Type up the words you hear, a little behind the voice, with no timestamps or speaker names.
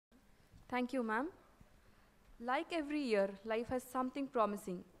Thank you, ma'am. Like every year, life has something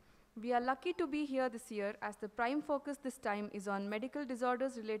promising. We are lucky to be here this year as the prime focus this time is on medical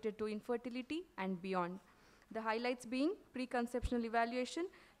disorders related to infertility and beyond. The highlights being preconceptional evaluation,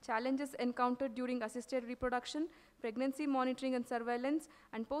 challenges encountered during assisted reproduction, pregnancy monitoring and surveillance,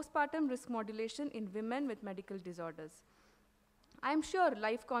 and postpartum risk modulation in women with medical disorders. I am sure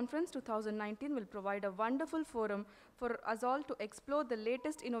Life Conference 2019 will provide a wonderful forum for us all to explore the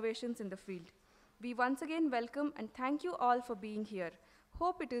latest innovations in the field. We once again welcome and thank you all for being here.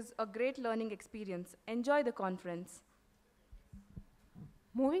 Hope it is a great learning experience. Enjoy the conference.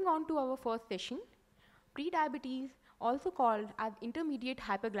 Moving on to our first session, prediabetes, also called as intermediate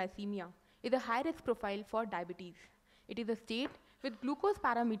hyperglycemia, is a high-risk profile for diabetes. It is a state with glucose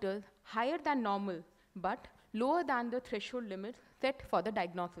parameters higher than normal but lower than the threshold limits set for the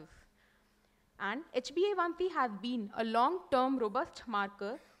diagnosis. And HbA1c has been a long-term robust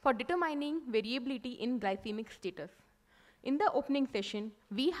marker for determining variability in glycemic status. In the opening session,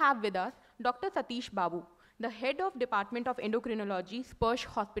 we have with us Dr. Satish Babu, the head of Department of Endocrinology, Sparsh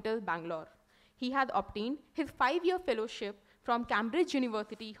Hospital, Bangalore. He has obtained his 5-year fellowship from Cambridge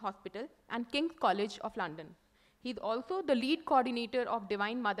University Hospital and King's College of London. He is also the lead coordinator of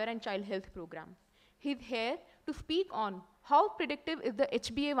Divine Mother and Child Health Program. He is here to speak on how predictive is the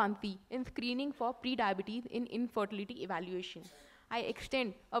HbA1c in screening for prediabetes in infertility evaluation. I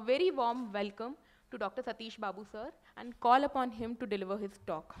extend a very warm welcome to Dr. Satish Babu sir and call upon him to deliver his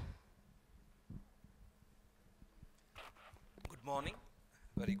talk. Good morning,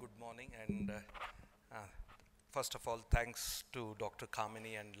 very good morning, and first of all, thanks to Dr.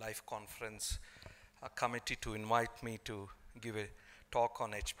 Kamini and Life Conference committee to invite me to give a talk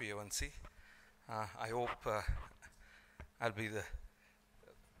on HbA1c. I hope I'll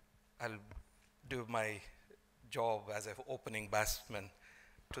do my job as an opening batsman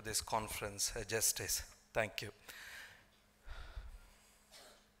to this conference justice. Thank you.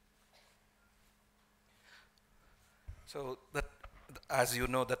 So, as you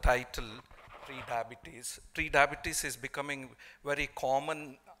know, the title, prediabetes. Prediabetes is becoming very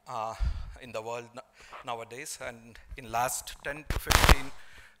common in the world nowadays, and in last 10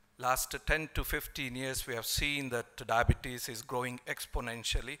 to 15 years, we have seen that diabetes is growing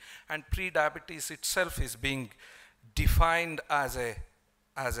exponentially, and prediabetes itself is being defined as a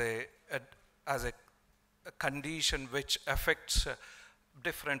condition which affects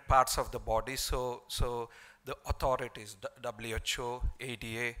different parts of the body. So the authorities, WHO,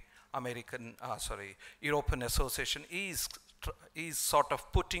 ADA, European Association is sort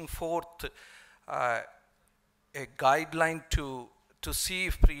of putting forth a guideline to see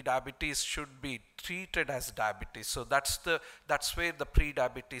if prediabetes should be treated as diabetes. So that's where the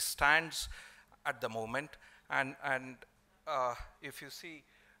prediabetes stands at the moment. And if you see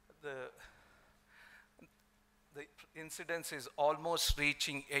the incidence is almost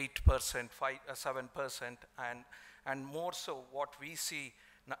reaching 8%, 7%, and more so what we see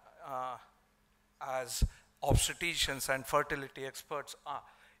as obstetricians and fertility experts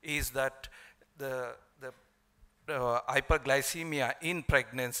is that the hyperglycemia in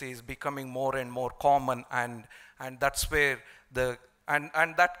pregnancy is becoming more and more common, and that's where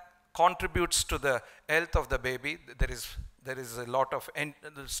and that contributes to the health of the baby. There is a lot of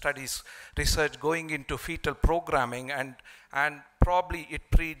studies, research going into fetal programming, and probably it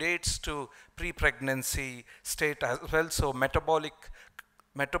predates to pre-pregnancy state as well. So metabolic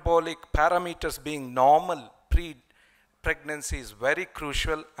parameters being normal pre-pregnancy is very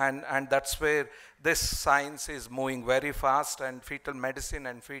crucial, and that's where this science is moving very fast, and fetal medicine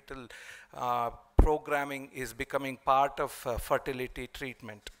and fetal programming is becoming part of fertility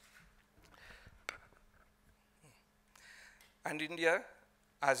treatment. And India,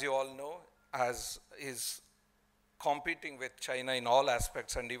 as you all know, is competing with China in all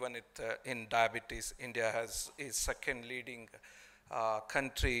aspects, and even in diabetes. India is second leading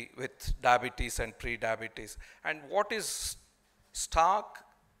country with diabetes and pre-diabetes. And what is stark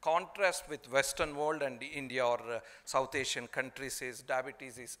contrast with Western world and India or South Asian countries is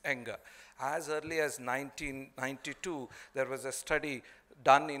diabetes is younger. As early as 1992, there was a study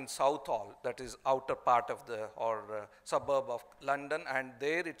done in Southall, that is outer part of suburb of London, and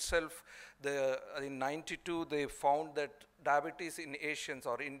there itself, in 92, they found that diabetes in Asians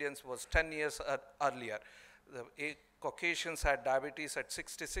or Indians was 10 years earlier. The Caucasians had diabetes at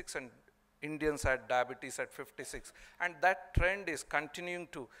 66 and Indians had diabetes at 56, and that trend is continuing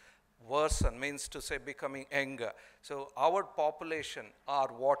to worsen, means to say becoming younger. So our population are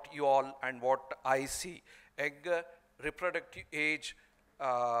what you all and what I see, younger reproductive age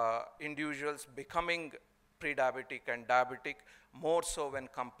individuals becoming pre-diabetic and diabetic, more so when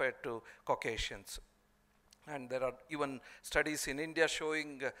compared to Caucasians. And there are even studies in India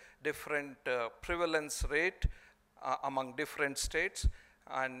showing different prevalence rate among different states.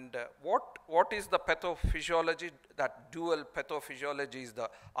 And what is the pathophysiology? That dual pathophysiology is the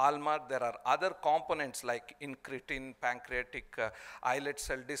hallmark. There are other components like incretin, pancreatic islet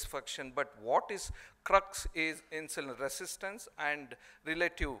cell dysfunction, but what is crux is insulin resistance and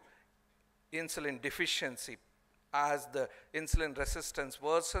relative insulin deficiency. As the insulin resistance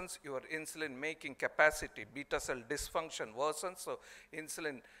worsens, your insulin making capacity, beta cell dysfunction worsens, so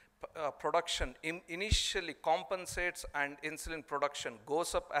insulin production initially compensates and insulin production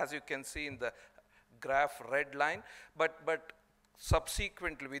goes up, as you can see in the graph red line, but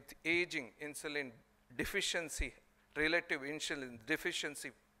subsequently with aging, insulin deficiency, relative insulin deficiency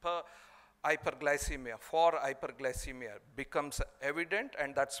for hyperglycemia becomes evident,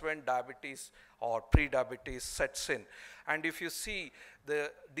 and that's when diabetes or pre-diabetes sets in. And if you see,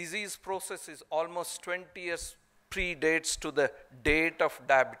 the disease process is almost 20 years predates to the date of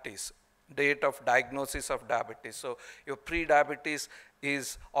diabetes, date of diagnosis of diabetes. So your pre-diabetes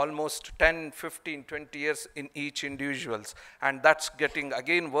is almost 10, 15, 20 years in each individuals, and that's getting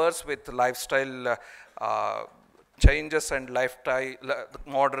again worse with lifestyle changes and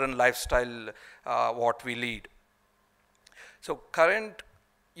modern lifestyle what we lead. So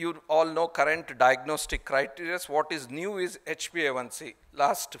you all know current diagnostic criteria. What is new is HbA1c.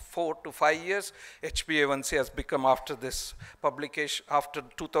 Last 4 to 5 years, HbA1c has become, after this publication, after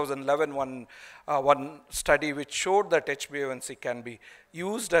 2011, one study which showed that HbA1c can be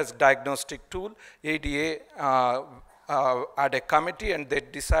used as diagnostic tool. ADA had a committee, and they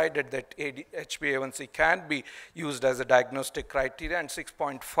decided that HbA1c can be used as a diagnostic criteria, and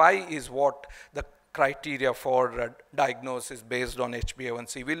 6.5 is what the criteria for diagnosis based on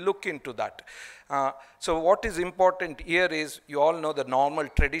HbA1c. We'll look into that. So what is important here is, you all know the normal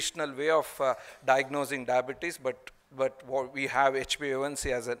traditional way of diagnosing diabetes, but what we have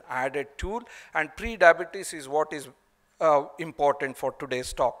HbA1c as an added tool, and pre-diabetes is what is important for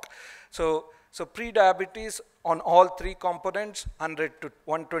today's talk. So pre-diabetes on all three components, 100 to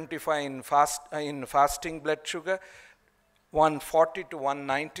 125 in fasting blood sugar, 140 to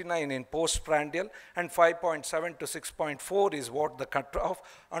 199 in postprandial, and 5.7 to 6.4 is what the cutoff.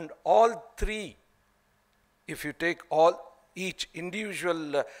 And all three, if you take each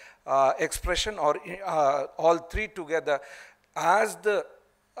individual expression or all three together, as the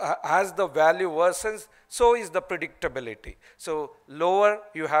value worsens, so is the predictability. So lower,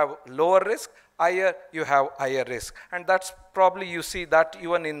 you have lower risk; higher, you have higher risk, and that's probably, you see that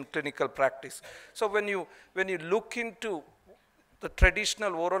even in clinical practice. So when you look into the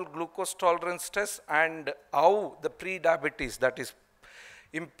traditional oral glucose tolerance test and how the pre-diabetes, that is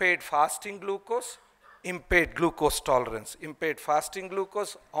impaired fasting glucose, impaired glucose tolerance, impaired fasting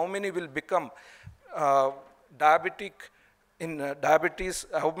glucose, how many will become diabetic in diabetes,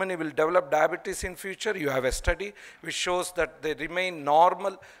 how many will develop diabetes in future? You have a study which shows that they remain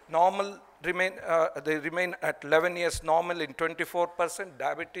they remain at 11 years normal in 24%,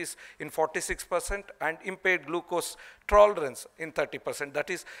 diabetes in 46%, and impaired glucose tolerance in 30%. That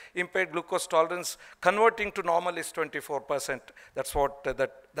is, impaired glucose tolerance converting to normal is 24%. That's what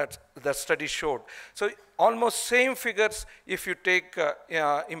that study showed. So almost same figures if you take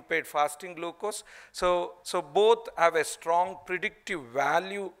impaired fasting glucose. So both have a strong predictive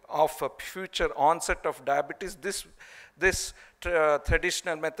value of a future onset of diabetes. This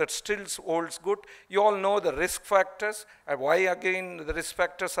traditional method still holds good. You all know the risk factors. Why again the risk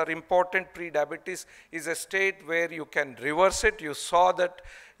factors are important? Pre-diabetes is a state where you can reverse it. You saw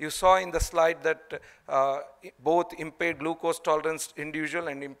in the slide that both impaired glucose tolerance individual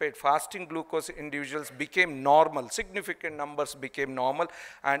and impaired fasting glucose individuals became normal. Significant numbers became normal,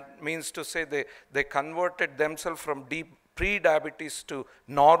 and means to say they converted themselves from pre-diabetes to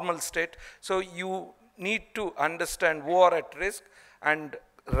normal state. So you need to understand who are at risk and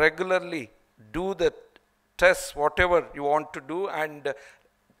regularly do the tests, whatever you want to do, and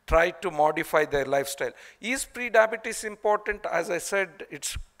try to modify their lifestyle. Is pre-diabetes important? As I said,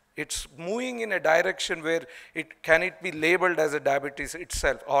 it's moving in a direction where can it be labeled as a diabetes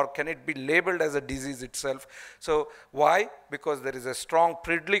itself, or can it be labeled as a disease itself? So why? Because there is a strong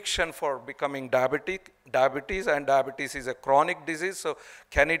predilection for becoming diabetes, and diabetes is a chronic disease. So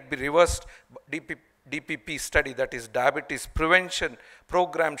can it be reversed? DPP study, that is diabetes prevention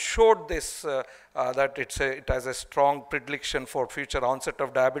program, showed this that it has a strong predilection for future onset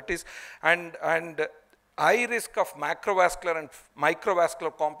of diabetes, and high risk of macrovascular and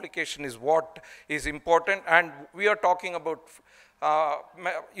microvascular complication is what is important. And we are talking about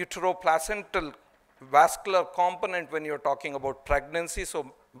uteroplacental vascular component when you're talking about pregnancy.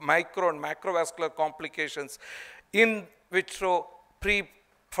 So micro and macrovascular complications in vitro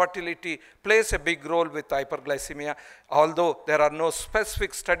pre-fertility plays a big role with hyperglycemia, although there are no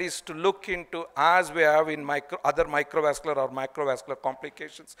specific studies to look into as we have in other microvascular or macrovascular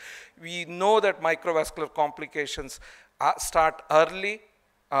complications. We know that microvascular complications start early,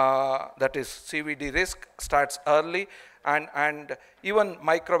 that is CVD risk starts early, and even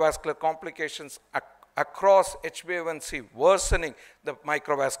microvascular complications across HbA1c worsening, the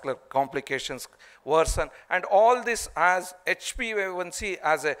microvascular complications worsen, and all this as HbA1c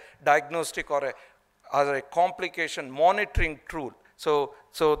as a diagnostic or as a complication monitoring tool. So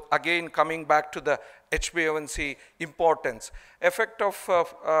again, coming back to the HbA1c importance. Effect of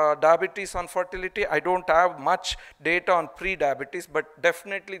diabetes on fertility, I don't have much data on pre-diabetes, but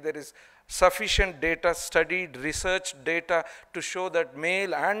definitely there is sufficient data, studied research data to show that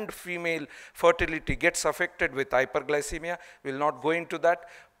male and female fertility gets affected with hyperglycemia. We'll not go into that.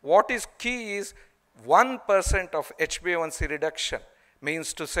 What is key is 1% of HbA1c reduction,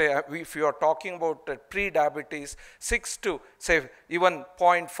 means to say if you are talking about pre-diabetes, 6 to say even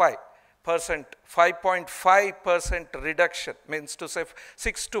 0.5%, 5.5% reduction, means to say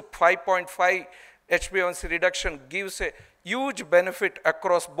 6 to 5.5 HbA1c reduction gives a huge benefit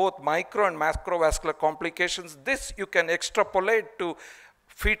across both micro and macrovascular complications. This you can extrapolate to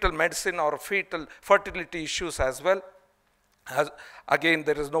fetal medicine or fetal fertility issues as well. Again,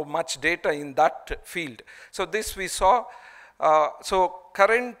 there is no much data in that field. So this we saw. So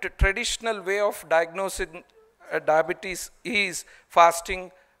current traditional way of diagnosing diabetes is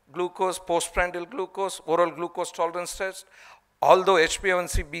fasting, glucose, postprandial glucose, oral glucose tolerance test. Although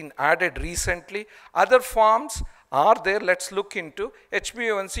HbA1c been added recently, other forms are there. Let's look into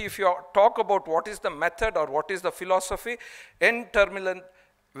HbA1c. If you talk about what is the method or what is the philosophy, N-terminal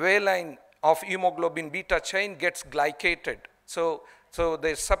valine of hemoglobin beta chain gets glycated. So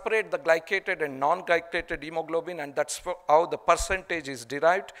they separate the glycated and non-glycated hemoglobin, and that's how the percentage is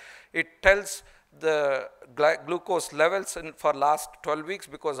derived. It tells the glucose levels for last 12 weeks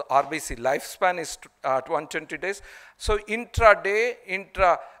because RBC lifespan is 120 days. So intra-day,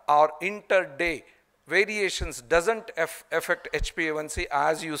 or inter-day variations doesn't affect HbA1c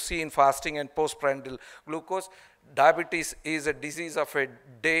as you see in fasting and postprandial glucose. Diabetes is a disease of a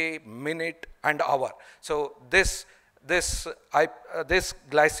day, minute, and hour. So this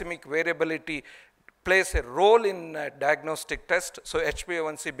glycemic variability plays a role in diagnostic test. So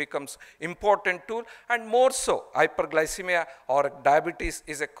HbA1c becomes important tool, and more so hyperglycemia or diabetes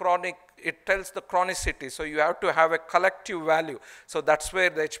is a chronic, it tells the chronicity. So you have to have a collective value. So that's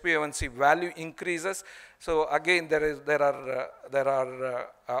where the HbA1c value increases. So again,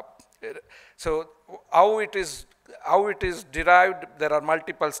 so how it is derived, there are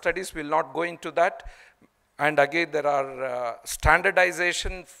multiple studies, we'll not go into that. And again, there are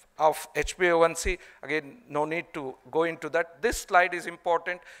standardization of HbA1c. Again, no need to go into that. This slide is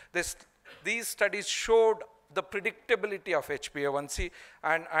important. These studies showed the predictability of HbA1c,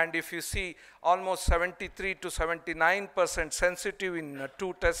 and if you see almost 73 to 79% sensitive in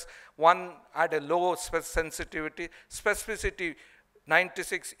two tests, one had a low sensitivity, specificity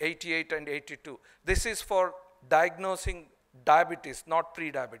 96, 88, and 82. This is for diagnosing diabetes, not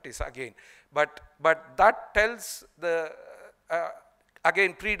pre-diabetes again. But that tells the,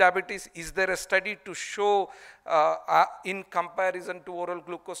 again, pre-diabetes, is there a study to show in comparison to oral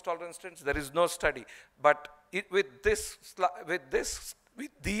glucose tolerance tests? There is no study. But with these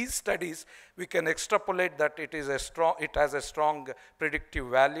studies, we can extrapolate that it has a strong predictive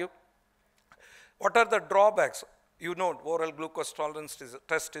value. What are the drawbacks? You know, oral glucose tolerance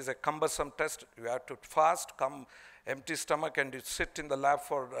test is a cumbersome test. You have to fast, come empty stomach, and you sit in the lab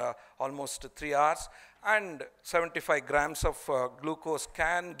for almost 3 hours, and 75 grams of glucose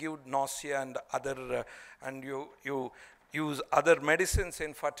can give nausea and other, and you use other medicines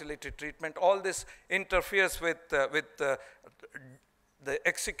in fertility treatment. All this interferes with the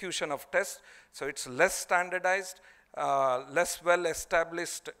execution of tests. So it's less standardized, less well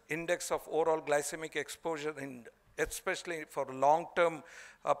established index of oral glycemic exposure, especially for long-term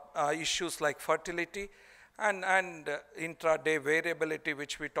issues like fertility. And intraday variability,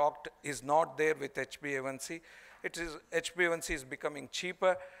 which we talked, is not there with HbA1c. HbA1c is becoming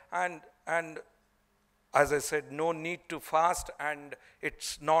cheaper, and as I said, no need to fast, and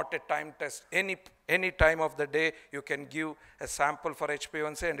it's not a time test. Any time of the day you can give a sample for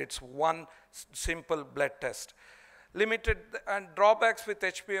HbA1c, and it's one simple blood test. Limited and drawbacks with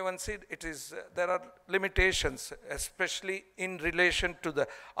HbA1c, there are limitations, especially in relation to the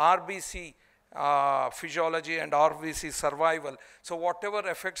RBC physiology and RBC survival. So whatever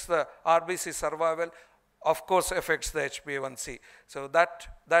affects the RBC survival, of course affects the HbA1c. So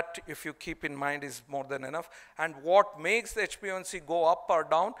that if you keep in mind is more than enough. And what makes the HbA1c go up or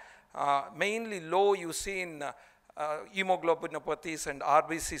down, mainly low you see in hemoglobinopathies and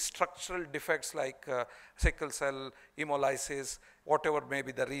RBC structural defects like sickle cell, hemolysis, whatever may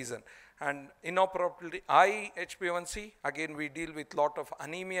be the reason. And inappropriately high HbA1c, again we deal with lot of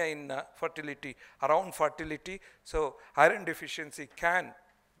anemia in fertility, around fertility. So iron deficiency can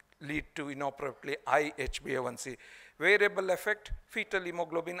lead to inappropriately high HbA1c. Variable effect, fetal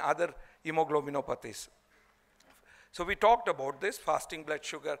hemoglobin, other hemoglobinopathies. So we talked about this, fasting blood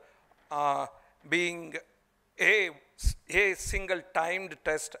sugar being a single timed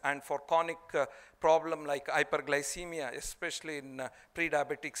test, and for chronic problem like hyperglycemia, especially in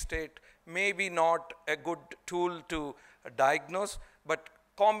pre-diabetic state, maybe not a good tool to diagnose, but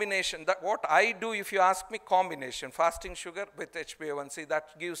combination, that what I do, if you ask me, combination fasting sugar with HbA1c,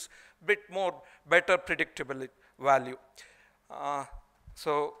 that gives bit more better predictable value.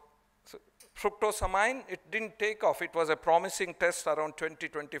 So fructosamine, it didn't take off. It was a promising test around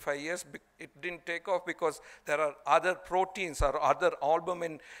 20-25 years. It didn't take off because there are other proteins or other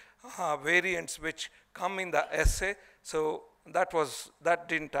albumin variants which come in the assay. So that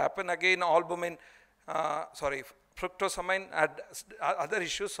didn't happen. Again, albumin, fructosamine had other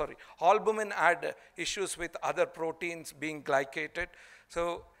issues, albumin had issues with other proteins being glycated.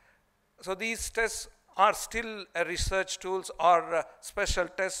 So these tests are still research tools or special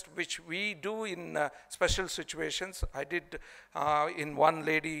tests which we do in special situations. I did in one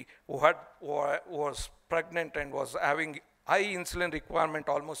lady who was pregnant and was having high insulin requirement,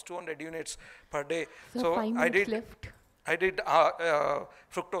 almost 200 units per day. So I did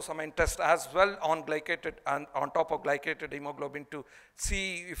fructosamine test as well on glycated and on top of glycated hemoglobin to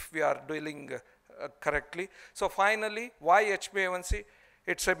see if we are dealing correctly. So finally, why HbA1c?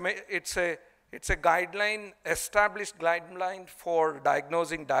 It's a guideline, established guideline for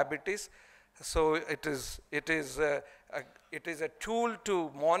diagnosing diabetes. So it is a tool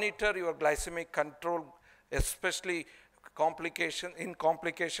to monitor your glycemic control, especially complications and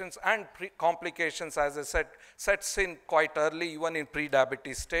complications, as I said, sets in quite early, even in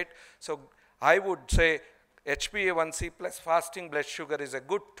pre-diabetes state. So I would say HbA1c plus fasting blood sugar is a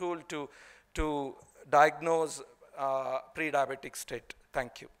good tool to diagnose pre-diabetic state.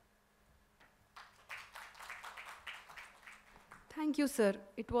 Thank you. Thank you, sir.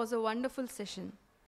 It was a wonderful session.